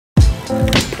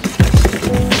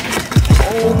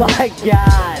my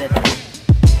God.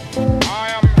 I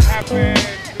am happy.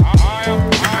 I am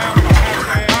happy.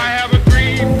 I have a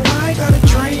dream. I got a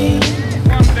dream.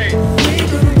 One day. We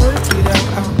gonna work it out.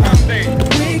 One day.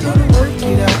 We gonna work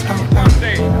it out. One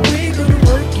day. We gonna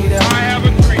work it out. I have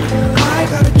a dream. I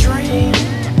got a dream.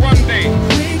 One day.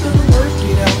 We gonna work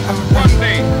it out. One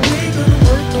day. We gonna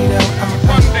work it out.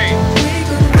 One day. We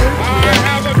gonna work I it out.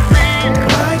 have a dream.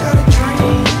 I got a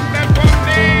dream. That one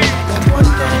day. That one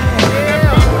day. That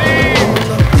one day.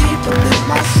 All the people in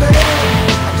myself.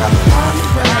 I got a party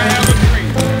I right. have a dream.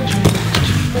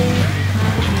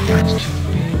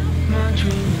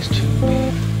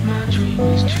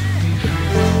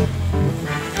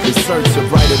 In search of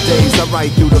brighter days, I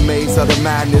write through the maze of the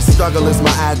madness. Struggle is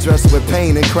my address where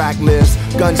pain and crack lives.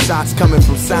 Gunshots coming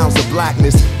from sounds of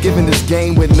blackness. Given this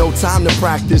game with no time to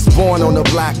practice. Born on the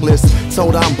blacklist,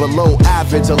 told I'm below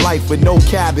average. A life with no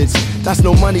cabbage. That's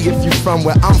no money if you from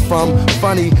where I'm from.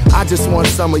 Funny, I just want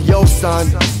some of your son.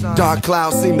 Dark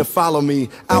clouds seem to follow me.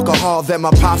 Alcohol that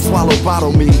my pop swallowed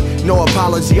bottle me. No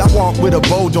apology, I walk with a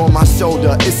boulder on my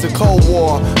shoulder. It's a cold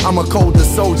war, I'm a colder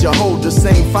soldier. Hold the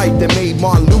same fight that made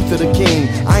Martin Luther the king.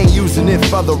 I ain't using it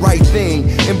for the right thing.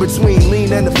 In between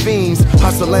lean and the fiends,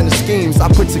 hustle and the schemes, I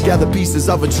put together pieces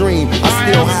of a dream. I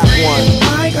still have one.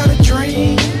 I got a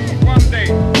dream. One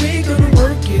day. We gonna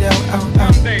work it out.